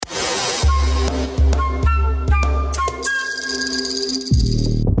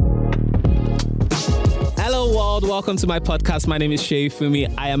welcome to my podcast. My name is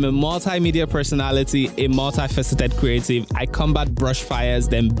Sheifunmi. I am a multimedia personality, a multifaceted creative. I combat brush fires,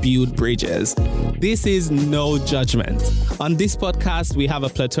 then build bridges. This is No Judgment. On this podcast, we have a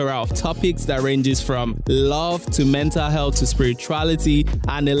plethora of topics that ranges from love to mental health to spirituality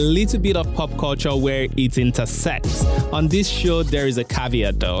and a little bit of pop culture where it intersects. On this show, there is a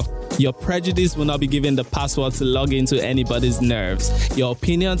caveat though. Your prejudice will not be given the password to log into anybody's nerves. Your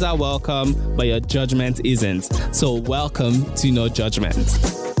opinions are welcome, but your judgment isn't. So welcome to No Judgment.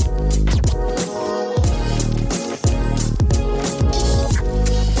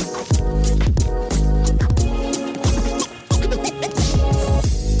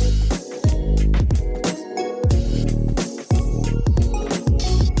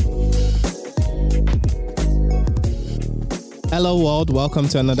 Hello world, welcome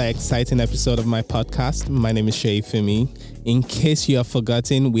to another exciting episode of my podcast. My name is Sheifunmi. In case you have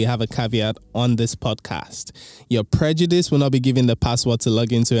forgotten, we have a caveat on this podcast. Your prejudice will not be given the password to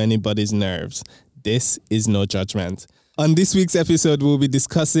log into anybody's nerves. This is No Judgment. On this week's episode, we'll be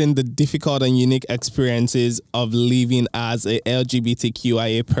discussing the difficult and unique experiences of living as a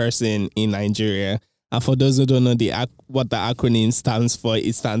LGBTQIA person in Nigeria. And for those who don't know what the acronym stands for,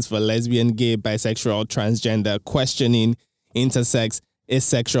 it stands for lesbian, gay, bisexual, transgender, questioning, intersex,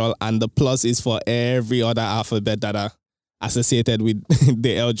 asexual, and the plus is for every other alphabet that are associated with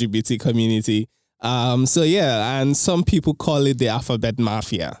the LGBT community. And some people call it the alphabet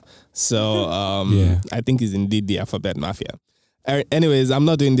mafia. So I think it's indeed the alphabet mafia. Anyways, I'm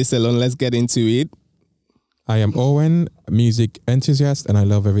not doing this alone. Let's get into it. I am Owen, music enthusiast, and I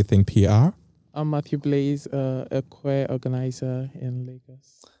love everything PR. I'm Matthew Blaise, a queer organizer in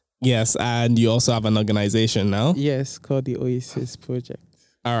Lagos. Yes, and you also have an organization now? Yes, called the Oasis Project.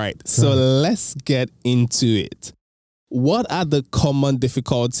 All right, so let's get into it. What are the common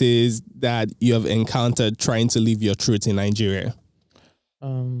difficulties that you have encountered trying to live your truth in Nigeria?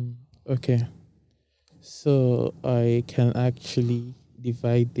 Okay. So I can actually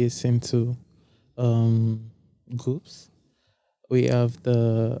divide this into groups. We have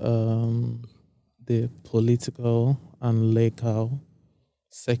the political and legal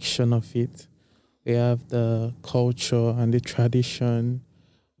section of it. We have the culture and the tradition.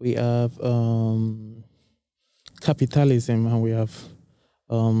 We have capitalism, and we have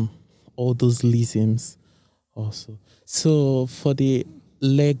all those lisms also. So for the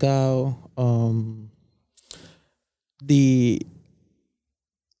legal,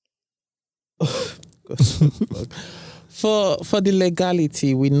 For the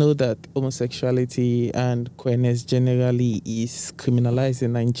legality, we know that homosexuality and queerness generally is criminalized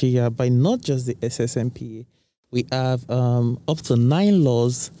in Nigeria by not just the SSMPA. We have up to 9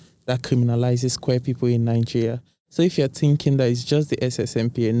 laws that criminalizes queer people in Nigeria. So if you're thinking that it's just the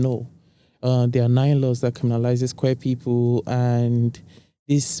SSMPA, no. There are 9 laws that criminalizes queer people, and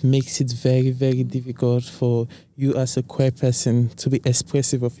this makes it very, very difficult for you as a queer person to be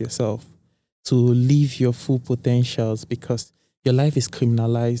expressive of yourself, to live your full potentials, because your life is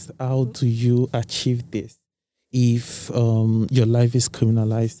criminalized. How do you achieve this if your life is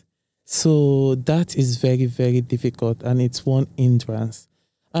criminalized? So that is very, very difficult, and it's one hindrance.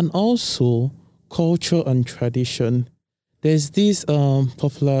 And also culture and tradition. There's this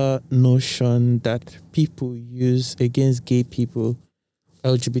popular notion that people use against gay people,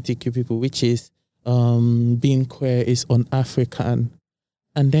 LGBTQ people, which is being queer is un-African.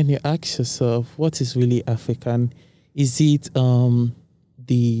 And then you ask yourself, what is really African? Is it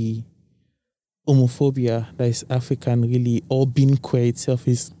the homophobia that is African really, or being queer itself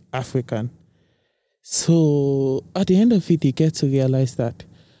is African? So at the end of it, you get to realize that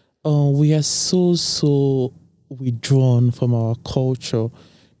we are so withdrawn from our culture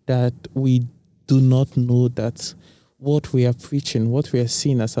that we do not know that what we are preaching, what we are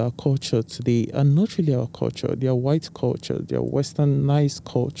seeing as our culture today are not really our culture. They are white culture, they are westernized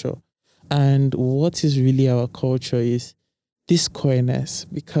culture. And what is really our culture is this queerness,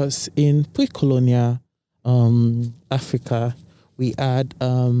 because in pre-colonial Africa, we had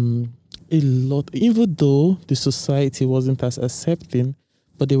a lot, even though the society wasn't as accepting,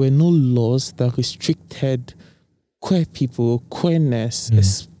 but there were no laws that restricted queer people,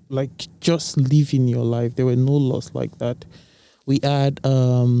 queerness, like just living your life. There were no laws like that. We had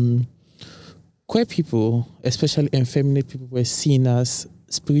queer people, especially effeminate people, were seen as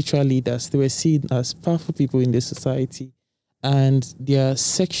spiritual leaders. They were seen as powerful people in the society, and their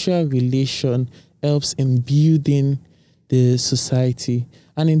sexual relation helps in building the society.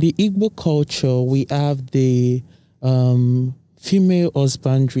 And in the Igbo culture, we have the female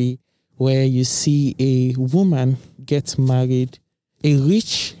husbandry, where you see a woman get married, a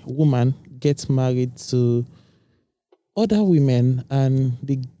rich woman gets married to other women and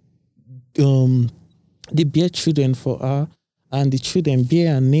they bear children for her, and the children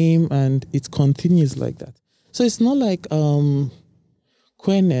bear her name, and it continues like that. So it's not like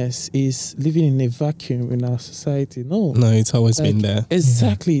queerness is living in a vacuum in our society. No, it's always been there.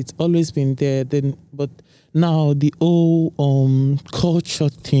 Exactly, it's always been there. But now the whole culture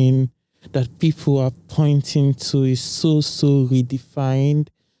thing that people are pointing to is so redefined,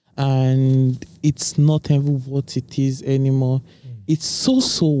 and it's not even what it is anymore. It's so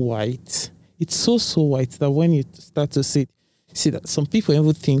white. It's so white that when you start to see that some people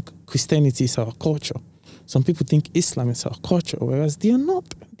even think Christianity is our culture. Some people think Islam is our culture, whereas they are not.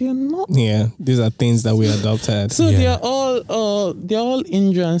 They are not. Yeah, these are things that we adopted. So they are all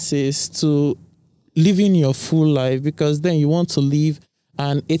hindrances to living your full life, because then you want to live,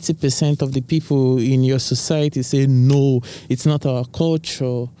 and 80% of the people in your society say no, it's not our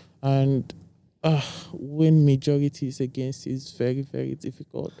culture, and when majority is against it, it's very, very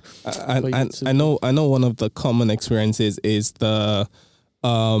difficult. I know one of the common experiences is the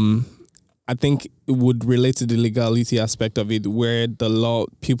I think it would relate to the legality aspect of it, where the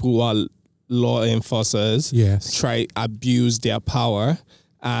people who are law enforcers try abuse their power,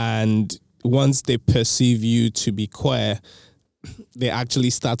 and once they perceive you to be queer, they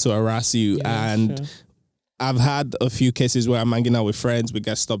actually start to harass you. Sure. I've had a few cases where I'm hanging out with friends, we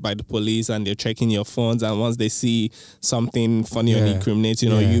get stopped by the police and they're checking your phones, and once they see something funny or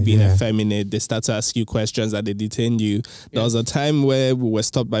incriminating or you being effeminate, they start to ask you questions and they detain you. There was a time where we were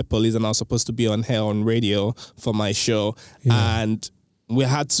stopped by police and I was supposed to be on air on radio for my show, and we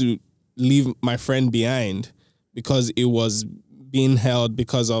had to leave my friend behind because it was being held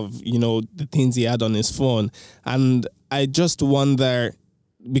because of, the things he had on his phone. And I just wonder,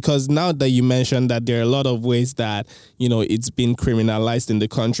 because now that you mentioned that there are a lot of ways that, it's been criminalized in the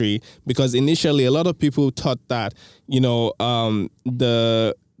country, because initially a lot of people thought that,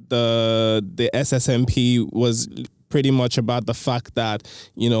 the SSMP was pretty much about the fact that,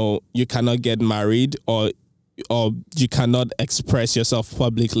 you cannot get married or you cannot express yourself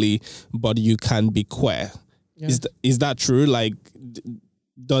publicly, but you can be queer. Yeah. Is that true? Like,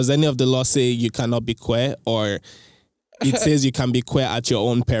 does any of the law say you cannot be queer, or it says you can be queer at your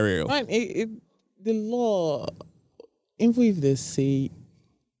own peril? The law, even if they say,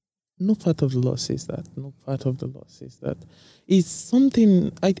 no part of the law says that. No part of the law says that. It's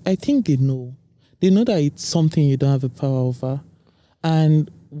something, I think they know. They know that it's something you don't have a power over.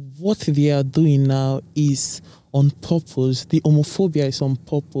 And what they are doing now is on purpose. The homophobia is on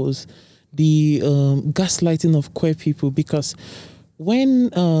purpose. The gaslighting of queer people, because when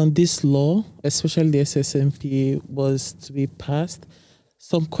this law, especially the SSMPA, was to be passed,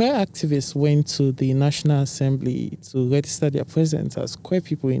 some queer activists went to the National Assembly to register their presence as queer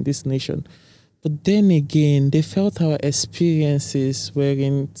people in this nation. But then again, they felt our experiences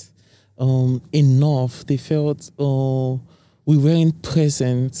weren't enough. They felt we weren't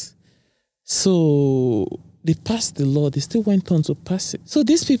present. So they passed the law. They still went on to pass it. So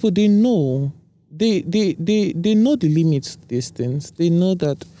these people, they know. They know the limits to these things. They know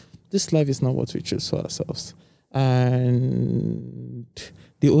that this life is not what we choose for ourselves. And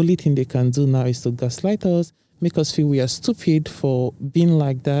the only thing they can do now is to gaslight us, make us feel we are stupid for being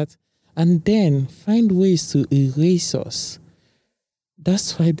like that, and then find ways to erase us.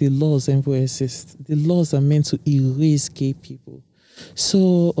 That's why the laws ever exist. The laws are meant to erase gay people.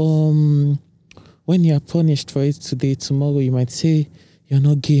 So when you are punished for it today, tomorrow you might say, you're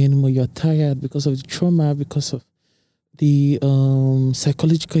not gay anymore, you're tired because of the trauma, because of the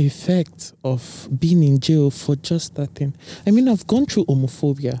psychological effect of being in jail for just that thing. I mean, I've gone through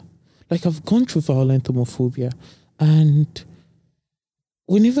homophobia. Like, I've gone through violent homophobia. And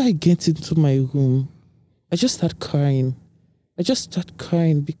whenever I get into my room, I just start crying.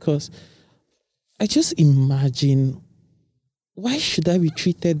 Because I just imagine, why should I be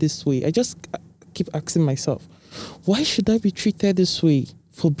treated this way? I just keep asking myself, why should I be treated this way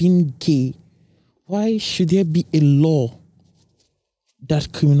for being gay? Why should there be a law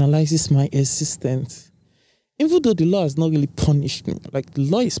that criminalizes my existence? Even though the law has not really punished me, like the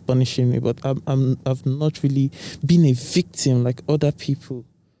law is punishing me, but I've not really been a victim like other people.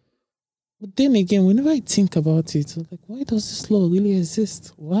 But then again, whenever I think about it, I'm like, why does this law really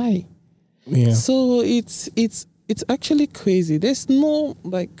exist? Why? Yeah. So it's actually crazy. There's no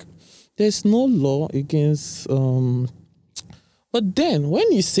law against but then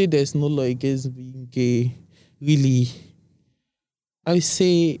when you say there's no law against being gay, really, I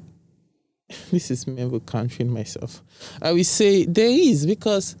say, this is me ever countering myself. I will say there is,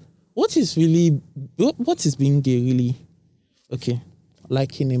 because what is being gay really? Okay,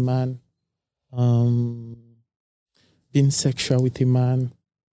 liking a man, being sexual with a man,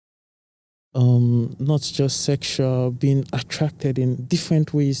 not just sexual, being attracted in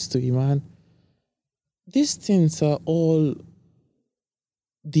different ways to a man. These things are all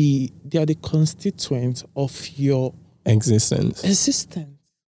they are the constituents of your Existence.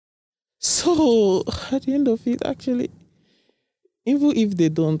 So at the end of it, actually, even if they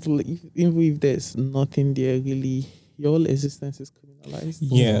don't, even if there's nothing there really, your whole existence is criminalized.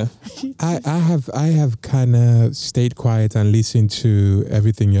 Yeah. I have kind of stayed quiet and listened to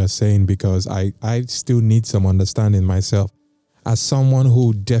everything you're saying because I still need some understanding myself. As someone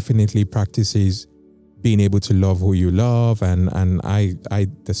who definitely practices being able to love who you love, and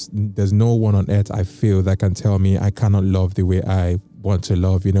there's no one on earth I feel that can tell me I cannot love the way I want to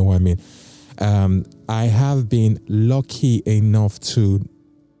love, you know what I mean? I have been lucky enough to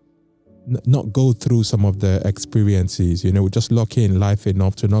not go through some of the experiences, you know, just lucky in life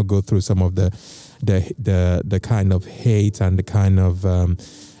enough to not go through some of the kind of hate and the kind of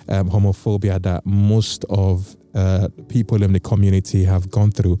homophobia that most of people in the community have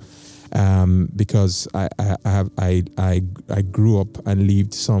gone through. Because I grew up and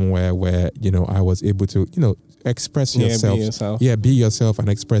lived somewhere where, you know, I was able to, you know, express yourself. Be yourself. Yeah, be yourself and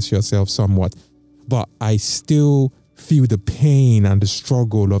express yourself somewhat. But I still feel the pain and the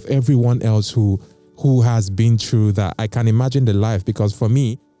struggle of everyone else who has been through that. I can imagine the life, because for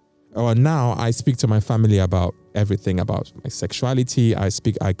me, or now I speak to my family about everything, about my sexuality. I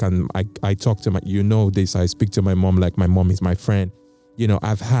talk to my, you know this, I speak to my mom like my mom is my friend. You know,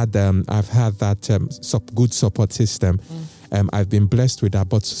 I've had that good support system. I've been blessed with that,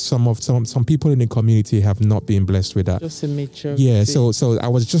 but some people in the community have not been blessed with that. Just a nature. Yeah, so I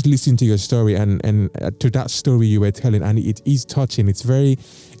was just listening to your story and to that story you were telling, and it is touching. It's very,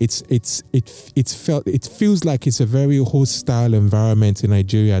 it feels like it's a very hostile environment in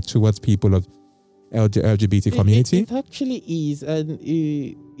Nigeria towards people of LGBT community. It actually is, and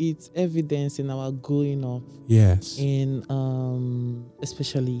it's evidence in our growing up. Yes. In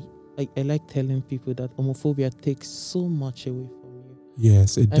especially, I like telling people that homophobia takes so much away from you.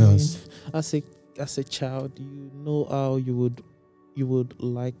 Yes, it does. Mean, as a child, you know how you would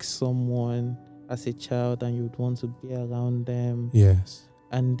like someone as a child, and you would want to be around them. Yes.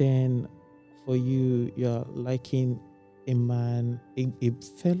 And then for you, you're liking a man, a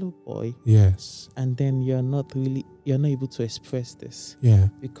fellow boy. Yes. And then you're not able to express this. Yeah.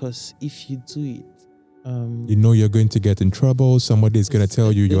 Because if you do it, you know you're going to get in trouble. Somebody's going to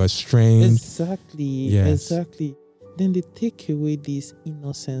tell you are strange. Exactly. Yes. Exactly. Then they take away this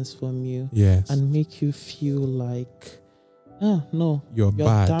innocence from you. Yes. And make you feel like, no, you're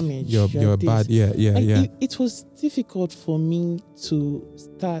bad. Damaged. You're bad. Yeah. It was difficult for me to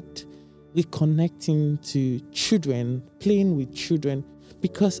start reconnecting to children, playing with children,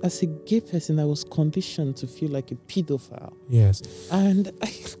 because as a gay person, I was conditioned to feel like a pedophile. Yes. And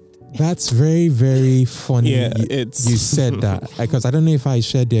that's very, very funny. Yeah, you said that, because I don't know if I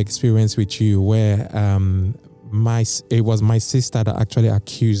shared the experience with you where it was my sister that actually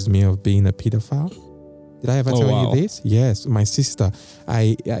accused me of being a pedophile. Did I ever tell you this? Yes, my sister.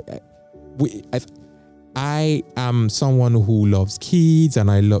 I am someone who loves kids,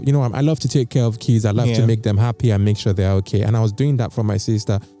 and I love to take care of kids. I love to make them happy and make sure they're okay. And I was doing that for my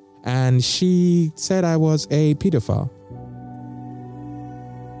sister, and she said I was a pedophile.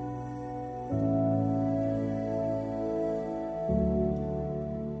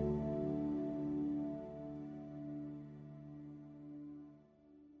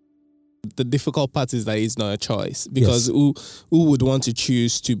 The difficult part is that it's not a choice, because who would want to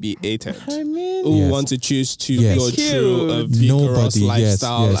choose to be hated? I mean, who would want to choose to go through a vigorous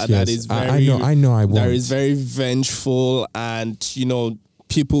lifestyle that is very, I know I won't. That is very vengeful, and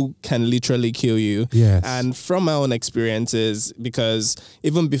people can literally kill you. Yes. And from my own experiences, because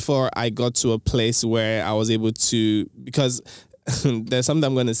even before I got to a place where I was able to, because there's something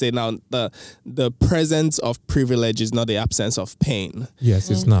I'm going to say now, the presence of privilege is not the absence of pain.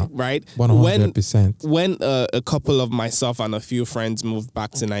 Yes, it's not. Right? 100%. When a couple of myself and a few friends moved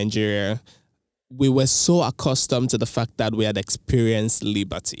back to Nigeria, we were so accustomed to the fact that we had experienced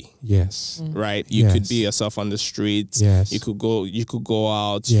liberty. Yes. Right? You could be yourself on the streets. Yes. You could go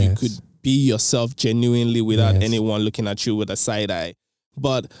out. Yes. You could be yourself genuinely without anyone looking at you with a side eye.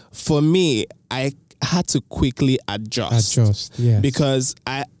 But for me, I had to quickly adjust. Yes. Because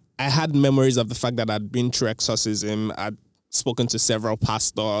I had memories of the fact that I'd been through exorcism. I'd spoken to several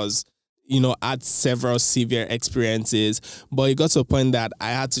pastors, had several severe experiences. But it got to a point that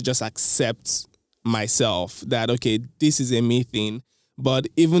I had to just accept myself that, okay, this is a me thing. But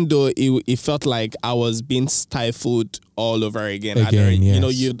even though it felt like I was being stifled all over again,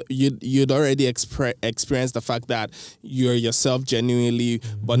 Yes. you'd already experienced the fact that you're yourself genuinely,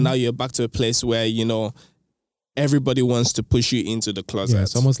 but now you're back to a place where, everybody wants to push you into the closet. Yeah,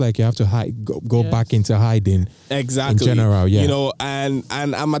 it's almost like you have to go back into hiding. Exactly. In general, yeah. And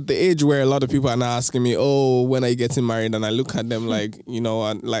I'm at the age where a lot of people are now asking me, oh, when are you getting married? And I look at them like,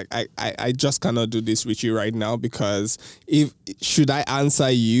 and like I just cannot do this with you right now, because should I answer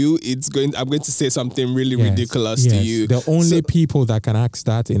you, I'm going to say something really ridiculous to you. The only people that can ask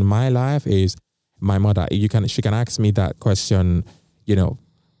that in my life is my mother. She can ask me that question,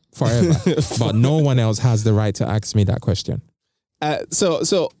 forever. But no one else has the right to ask me that question. So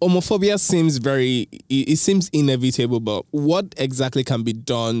homophobia seems it seems inevitable, but what exactly can be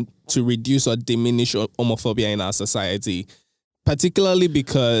done to reduce or diminish homophobia in our society? Particularly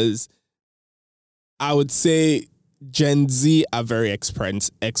because I would say Gen Z are very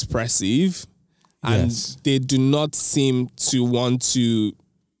expressive, and they do not seem to want to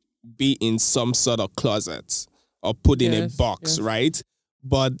be in some sort of closet or put in a box, right?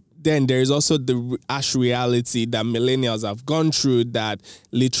 But then there is also the harsh reality that millennials have gone through that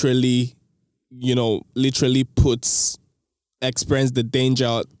literally experience the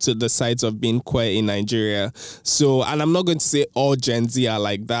danger to the sides of being queer in Nigeria. So, and I'm not going to say all Gen Z are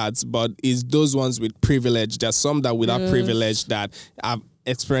like that, but it's those ones with privilege. There's some that without privilege that have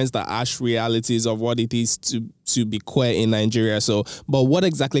experienced the harsh realities of what it is to be queer in Nigeria. So, but what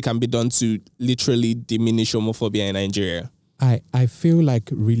exactly can be done to literally diminish homophobia in Nigeria? I feel like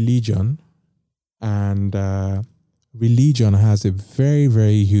religion has a very,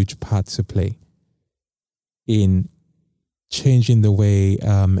 very huge part to play in changing the way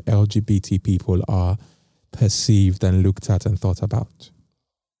LGBT people are perceived and looked at and thought about.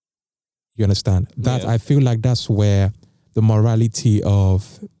 You understand? I feel like that's where the morality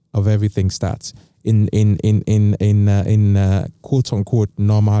of everything starts. In quote unquote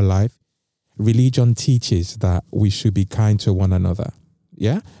normal life, religion teaches that we should be kind to one another.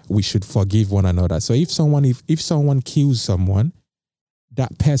 Yeah, we should forgive one another. So if someone kills someone,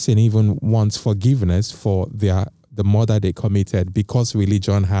 that person even wants forgiveness for the murder they committed, because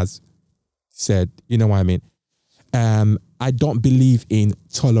religion has said, you know what I mean? I don't believe in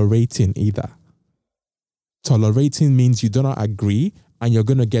tolerating either. Tolerating means you do not agree and you're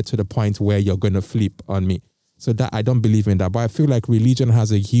going to get to the point where you're going to flip on me. So that I don't believe in that. But I feel like religion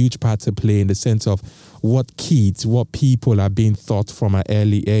has a huge part to play in the sense of what people are being taught from an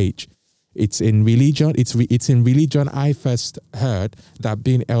early age. It's in religion. It's in religion I first heard that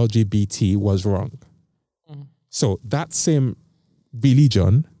being LGBT was wrong. So that same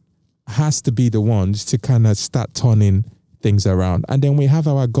religion has to be the ones to kind of start turning things around. And then we have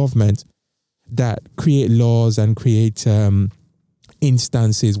our government that create laws and create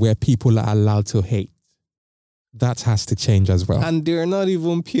instances where people are allowed to hate. That has to change as well. And they're not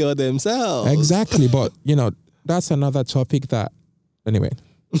even pure themselves. Exactly. But, that's another topic that, anyway,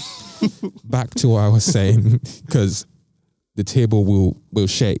 back to what I was saying, because the table will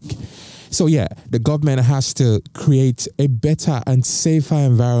shake. So, the government has to create a better and safer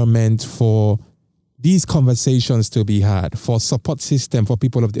environment for these conversations to be had, for support system for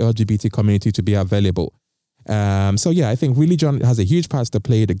people of the LGBT community to be available. I think religion has a huge part to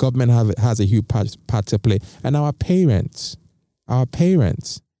play. The government has a huge part to play. And our parents,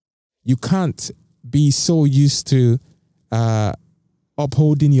 you can't be so used to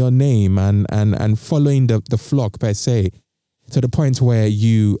upholding your name and following the flock per se, to the point where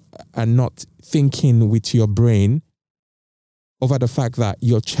you are not thinking with your brain over the fact that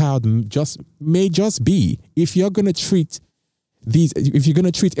your child may just be, if you're going to treat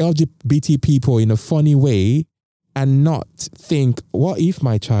LGBT people in a funny way and not think, what if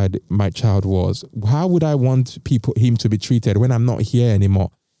my child was? How would I want him to be treated when I'm not here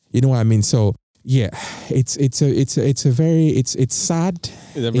anymore? You know what I mean? So it's sad. It's a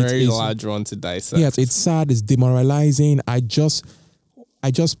very large one to dissect. Yes, it's sad. It's demoralizing. I just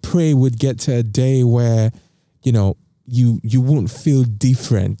pray we'd get to a day where, you won't feel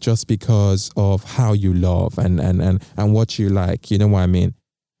different just because of how you love and what you like. You know what I mean?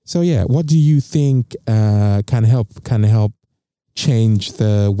 So what do you think can help change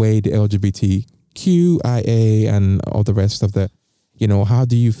the way the LGBTQIA and all the rest of the, how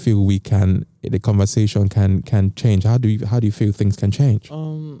do you feel the conversation can change? How do you feel things can change?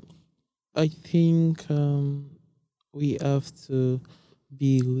 I think we have to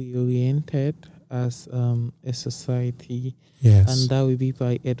be reoriented as a society. Yes. And that will be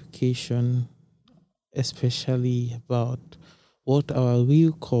by education, especially about what our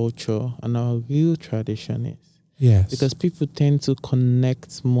real culture and our real tradition is. Yes. Because people tend to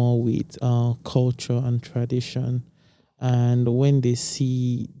connect more with culture and tradition. And when they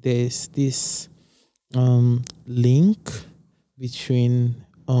see there's this link between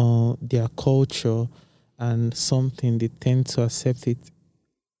their culture and something, they tend to accept it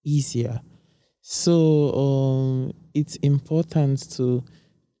easier. So it's important to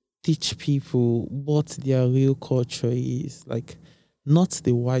teach people what their real culture is, like not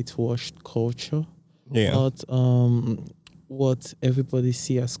the whitewashed culture, not what everybody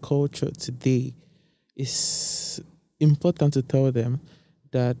see as culture today. It's important to tell them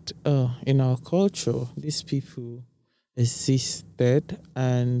that in our culture, these people existed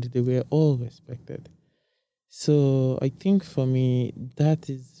and they were all respected. So I think for me, that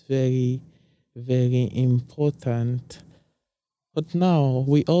is very, very important. But now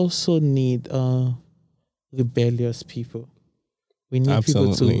we also need rebellious people. We need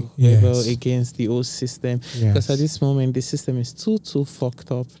Absolutely. people to rebel against the old system. Because at this moment, the system is too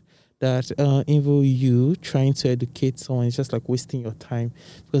fucked up that even you trying to educate someone is just like wasting your time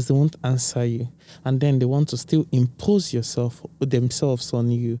because they won't answer you. And then they want to still impose themselves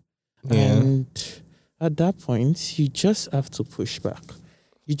on you. Yeah. And at that point, you just have to push back.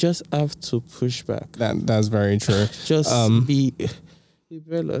 You just have to push back. That's very true. Just be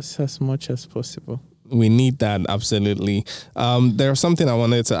rebellious as much as possible. We need that, absolutely. There's something I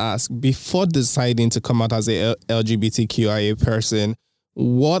wanted to ask. Before deciding to come out as a LGBTQIA person,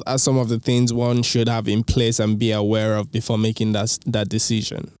 what are some of the things one should have in place and be aware of before making that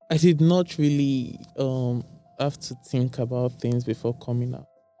decision? I did not really have to think about things before coming out.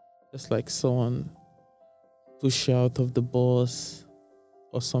 Just like someone push you out of the bus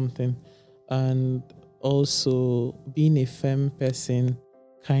or something. And also being a femme person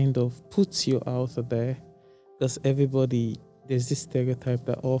kind of puts you out there because there's this stereotype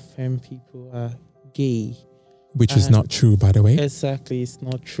that all femme people are gay. Which is not true, by the way. Exactly, it's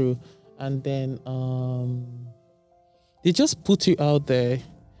not true. And then they just put you out there.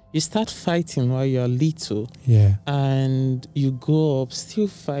 You start fighting while you're little. Yeah. And you grow up still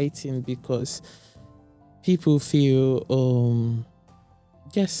fighting because people feel,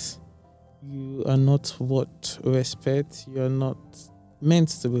 yes, you are not worth respect. You are not meant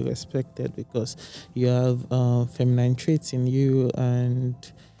to be respected because you have feminine traits in you and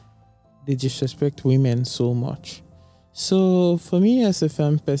they disrespect women so much. So for me as a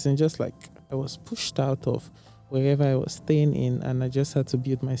femme person, just like I was pushed out of wherever I was staying in and I just had to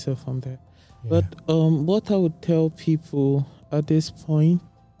build myself from there. Yeah. But what I would tell people at this point,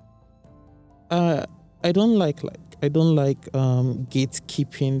 I don't like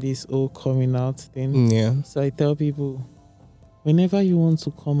gatekeeping this whole coming out thing. Yeah. So I tell people, whenever you want to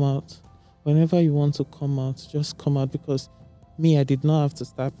come out, just come out because me, I did not have to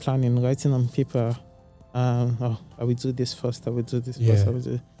start planning, writing on paper. I will do this first. I will do this first. I will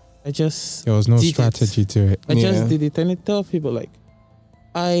do it. I just there was no strategy to it. I just did it, and I tell people like,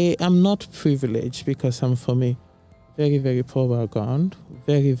 I am not privileged because I'm from a very, very poor background,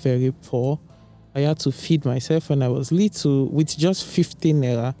 very, very poor. I had to feed myself when I was little with just 15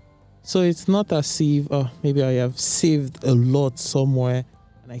 naira. So it's not as if maybe I have saved a lot somewhere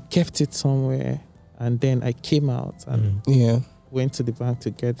and I kept it somewhere and then I came out and went to the bank to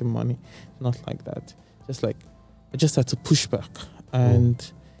get the money. Not like that. Just like I just had to push back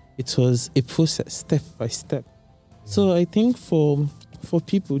and it was a process, step by step. So I think for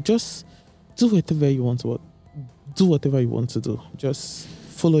people, just do whatever you want to do. Just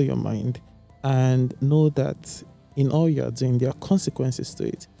follow your mind and know that in all you are doing, there are consequences to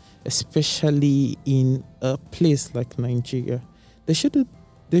it. Especially in a place like Nigeria, there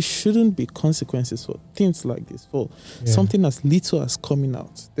shouldn't be consequences for things like this. For something as little as coming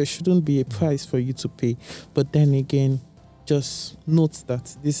out, there shouldn't be a price for you to pay. But then again, just note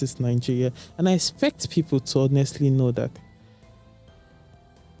that this is Nigeria, and I expect people to honestly know that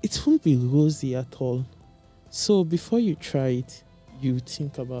it won't be rosy at all. So before you try it, you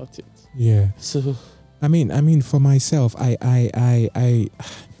think about it. Yeah. So, I mean, for myself,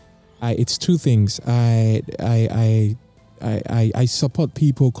 it's two things. I support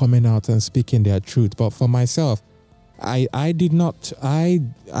people coming out and speaking their truth, but for myself, I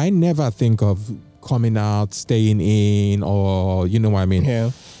never think of coming out, staying in, or you know what I mean. Yeah.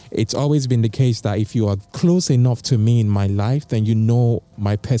 It's always been the case that if you are close enough to me in my life, then you know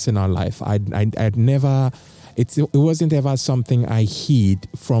my personal life. I'd never. It wasn't ever something I hid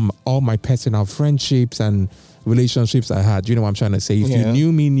from all my personal friendships and relationships I had. You know what I'm trying to say? If you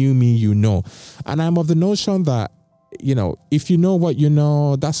knew me, you know. And I'm of the notion that, you know, if you know what you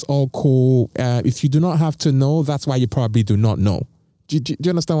know, that's all cool. If you do not have to know, that's why you probably do not know. Do you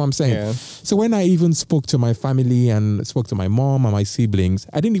understand what I'm saying? Yeah. So when I even spoke to my family and spoke to my mom and my siblings,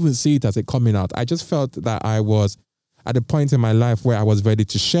 I didn't even see it as a coming out. I just felt that I was at a point in my life where I was ready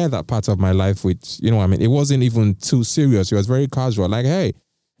to share that part of my life with, you know what I mean? It wasn't even too serious. It was very casual. Like, hey,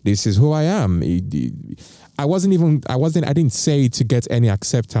 this is who I am. I didn't say it to get any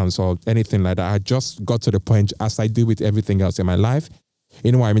acceptance or anything like that. I just got to the point, as I do with everything else in my life.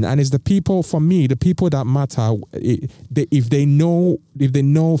 You know what I mean? And it's the people, for me, the people that matter. If they know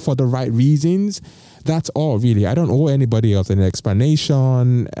for the right reasons, that's all really. I don't owe anybody else an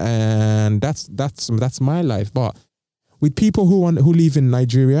explanation, and that's my life. But with people who live in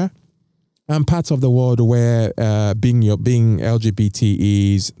Nigeria and parts of the world where being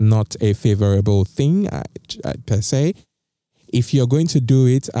LGBT is not a favorable thing per se, if you're going to do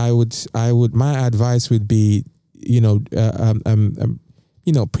it, I would my advice would be,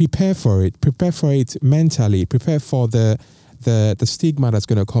 prepare for it mentally, prepare for the stigma that's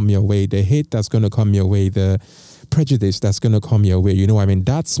going to come your way, the hate that's going to come your way, the prejudice that's going to come your way. You know what I mean?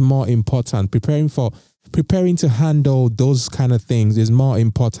 That's more important. Preparing to handle those kind of things is more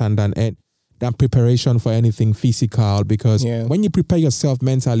important than preparation for anything physical, because when you prepare yourself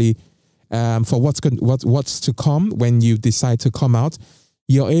mentally for what's to come, when you decide to come out,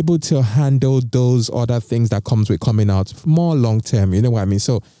 you're able to handle those other things that comes with coming out more long term. You know what I mean?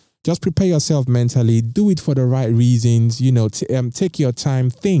 So just prepare yourself mentally, do it for the right reasons, take your time,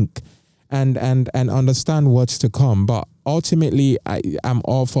 think and understand what's to come. But ultimately, I'm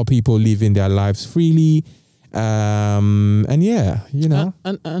all for people living their lives freely. And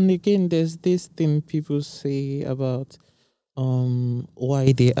again, there's this thing people say about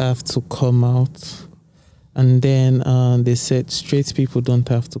why they have to come out. And then they said straight people don't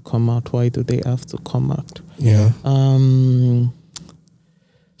have to come out. Why do they have to come out? Yeah.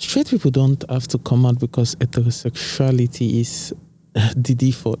 Straight people don't have to come out because heterosexuality is the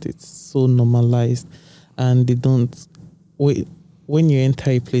default. It's so normalized, and they don't. When you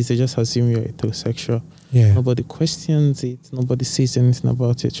enter a place, they just assume you're heterosexual. Yeah. Nobody questions it. Nobody says anything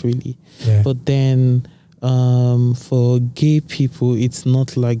about it, really. Yeah. But then, for gay people, it's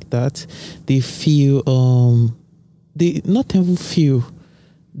not like that. They feel, they not even feel,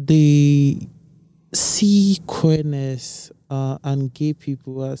 they see queerness and gay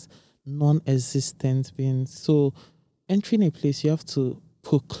people as non-existent beings. So, entering a place, you have to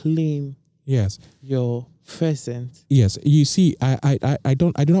proclaim your presence. Yes, you see, I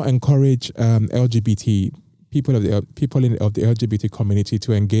do not encourage LGBT people of the LGBT community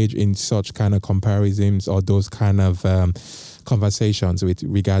to engage in such kind of comparisons or those kind of conversations with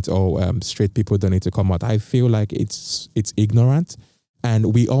regards straight people don't need to come out. I feel like it's ignorant,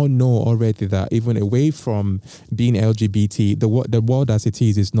 and we all know already that even away from being LGBT, the world as it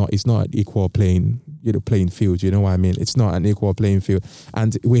is not an equal playing field. You know what I mean? It's not an equal playing field,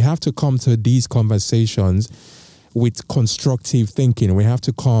 and we have to come to these conversations with constructive thinking. We have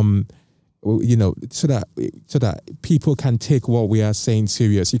to come, so that people can take what we are saying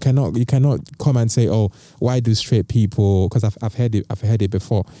serious. You cannot come and say, oh, why do straight people? Because I've heard it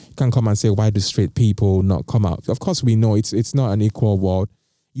before. You can't come and say, why do straight people not come out? Of course, we know it's not an equal world.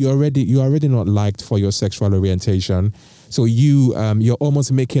 You're already not liked for your sexual orientation, so you're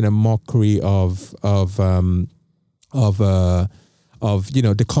almost making a mockery of the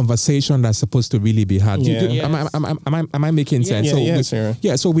conversation that's supposed to really be had. Am I making sense?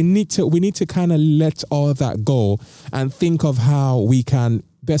 So we need to kind of let all that go and think of how we can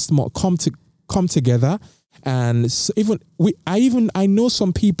best come together. And so I know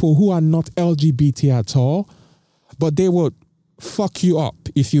some people who are not LGBT at all, but they will fuck you up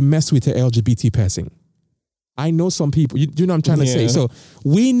if you mess with an LGBT person. I know some people. You know what I'm trying to say? So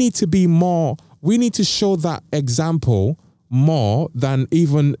we need to be more. We need to show that example more than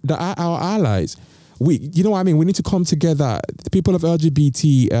even our allies. You know what I mean? We need to come together. The people of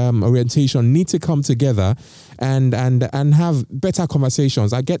LGBT orientation need to come together and have better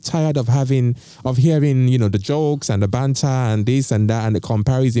conversations. I get tired of hearing, the jokes and the banter and this and that and the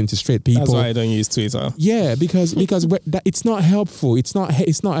comparison to straight people. That's why I don't use Twitter. Yeah, because it's not helpful. It's not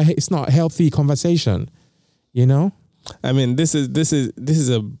a healthy conversation. You know? I mean, this is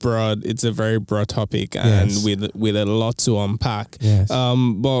it's a very broad topic, and with a lot to unpack. Yes.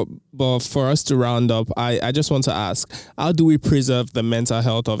 But for us to round up, I just want to ask, how do we preserve the mental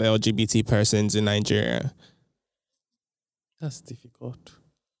health of LGBT persons in Nigeria? That's difficult.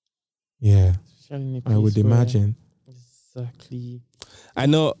 Yeah. I would imagine. Exactly. I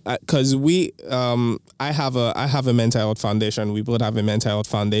know, because I have a mental health foundation. We both have a mental health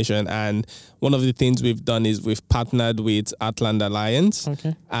foundation, and one of the things we've done is we've partnered with Atland Alliance,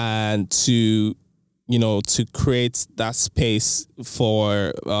 okay, and to to create that space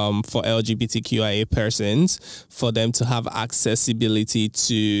for LGBTQIA persons, for them to have accessibility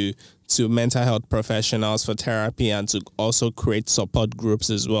to mental health professionals for therapy, and to also create support groups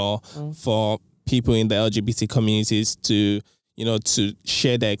as well for people in the LGBT communities to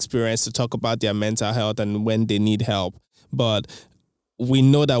share their experience, to talk about their mental health and when they need help. But we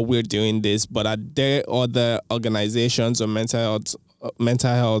know that we're doing this, but are there other organizations or mental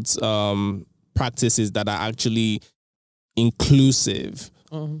health practices that are actually inclusive?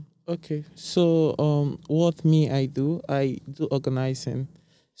 Okay, so what I do organizing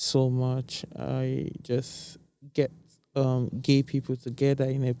so much. I just get gay people together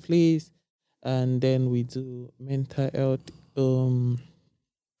in a place, and then we do mental health.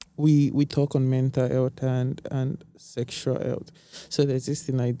 We talk on mental health and sexual health. So there's this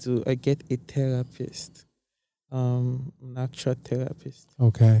thing I do. I get a therapist, an actual therapist.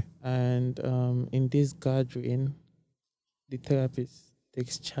 Okay. And in this gathering, the therapist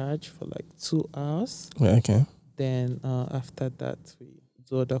takes charge for like 2 hours. Okay. Then after that, we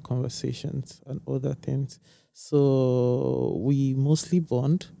do other conversations and other things. So we mostly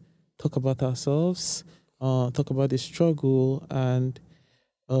bond, talk about ourselves, talk about the struggle, and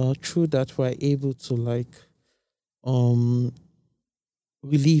through that we're able to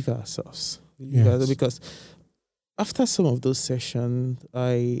relieve ourselves. Because after some of those sessions,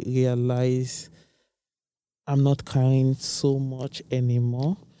 I realize I'm not carrying so much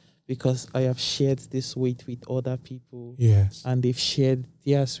anymore, because I have shared this weight with other people. Yes. And they've shared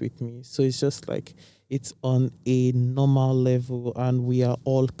theirs with me. So it's just like it's on a normal level and we are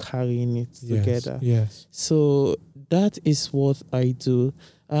all carrying it together. Yes. So that is what I do.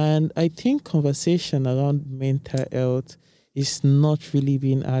 And I think conversation around mental health is not really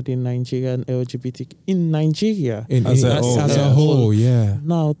being had in Nigeria and LGBT in Nigeria As a whole, yeah.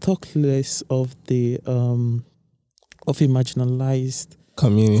 Now talk less of the of a marginalized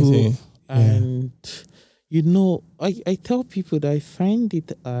community group. And I tell people that I find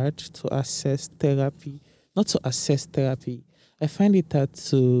it hard to access therapy, not to access therapy. I find it hard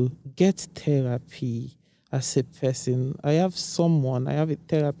to get therapy as a person. I have a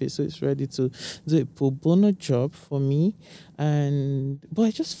therapist who is ready to do a pro bono job for me, but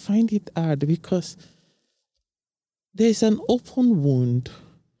I just find it hard because there's an open wound,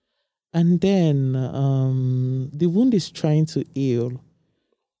 and then the wound is trying to heal.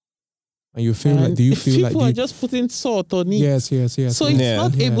 And you feel like, do you feel like people are just putting salt on it? Yes. So it's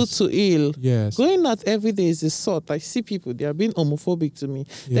not able to heal. Yes. Going out every day is a salt. I see people, they are being homophobic to me.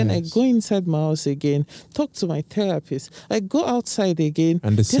 Yes. Then I go inside my house again, talk to my therapist. I go outside again.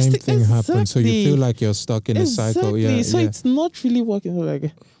 And the same thing happens. So you feel like you're stuck in a cycle. Yeah. So it's not really working.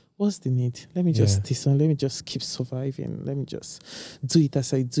 Like, what's the need? Let me just let me just keep surviving. Let me just do it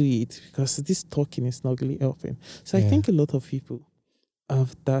as I do it, because this talking is not really helping. So I think a lot of people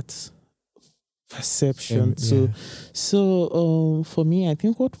have that perception too. So for me, I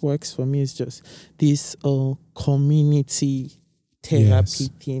think what works for me is just this community therapy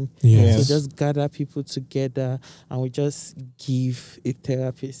thing. So just gather people together and we just give a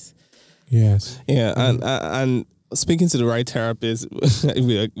therapist. Yes. Yeah, and speaking to the right therapist,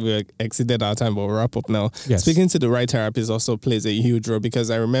 we exceeded our time, but we'll wrap up now. Yes. Speaking to the right therapist also plays a huge role, because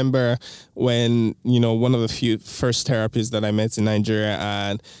I remember when, one of the few first therapists that I met in Nigeria,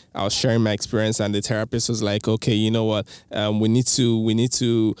 and I was sharing my experience, and the therapist was like, okay, you know what, we need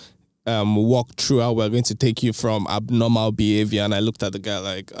to walk through how we're going to take you from abnormal behavior. And I looked at the guy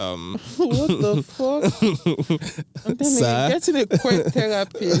like, what the fuck? And then getting a queer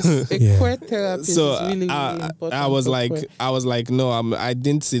therapist. Queer therapist so is really, really important. I was like, no, I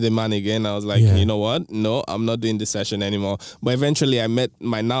didn't see the man again. I was like, you know what? No, I'm not doing this session anymore. But eventually I met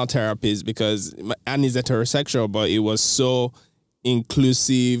my now therapist, and he's heterosexual, but it was so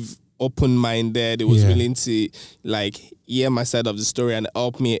inclusive, open-minded. It was willing to hear my side of the story and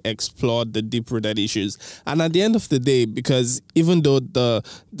help me explore the deep-rooted issues. And at the end of the day, because even though the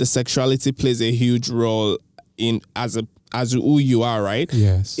sexuality plays a huge role in as who you are, right?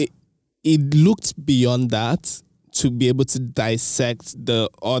 Yes. It looked beyond that to be able to dissect the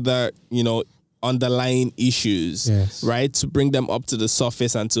other, underlying issues, right? To bring them up to the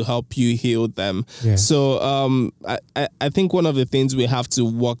surface and to help you heal them. Yes. So I think one of the things we have to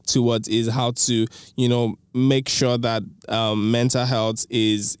work towards is how to, make sure that mental health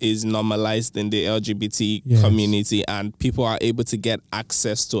is normalized in the LGBT community, and people are able to get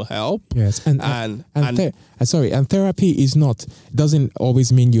access to help. Yes, and therapy doesn't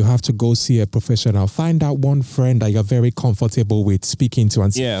always mean you have to go see a professional. Find out one friend that you're very comfortable with speaking to,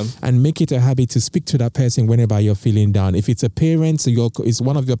 and make it a habit to speak to that person whenever you're feeling down. If it's a parent, it's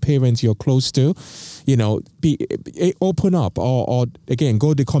one of your parents you're close to, open up, or again,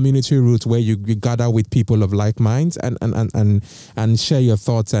 go the community route where you gather with people of like minds and share your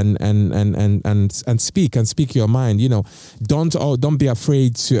thoughts and speak your mind. Don't be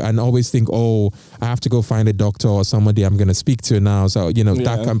afraid to, and always think, I have to go find a doctor or somebody I'm going to speak to now. So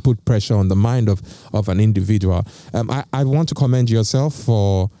that can put pressure on the mind of an individual. I want to commend yourself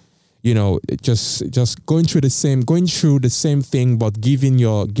for just going through the same thing, but giving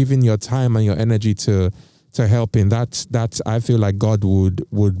your time and your energy to helping. That I feel like God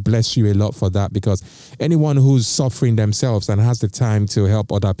would bless you a lot for that, because anyone who's suffering themselves and has the time to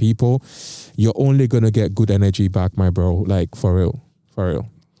help other people, you're only gonna get good energy back, my bro. Like for real.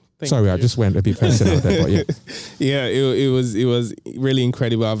 Sorry, I just went a bit personal there, but yeah. Yeah, it was really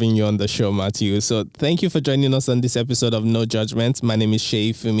incredible having you on the show, Matthew. So thank you for joining us on this episode of No Judgment. My name is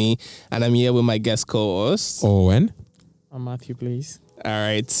Sheifunmi, and I'm here with my guest co-host, Owen. I'm Matthew, please. All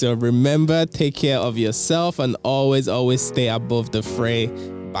right, so remember, take care of yourself and always stay above the fray.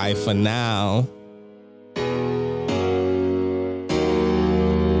 Bye for now.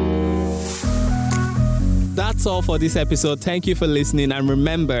 That's all for this episode. Thank you for listening. And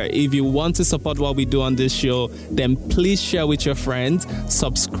remember, if you want to support what we do on this show, then please share with your friends,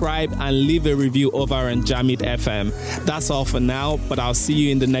 subscribe, and leave a review over on Jamit FM. That's all for now, but I'll see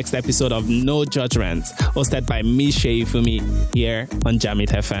you in the next episode of No Judgment, hosted by me, Sheifunmi, here on Jamit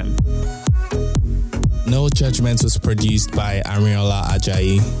FM. No Judgment was produced by Ariola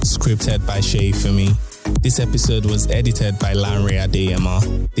Ajayi, scripted by Sheifunmi. This episode was edited by Lanre Adeyemo.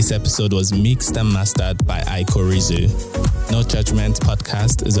 This episode was mixed and mastered by Aiko Rizu. No Judgment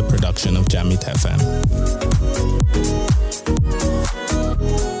Podcast is a production of Jamit FM.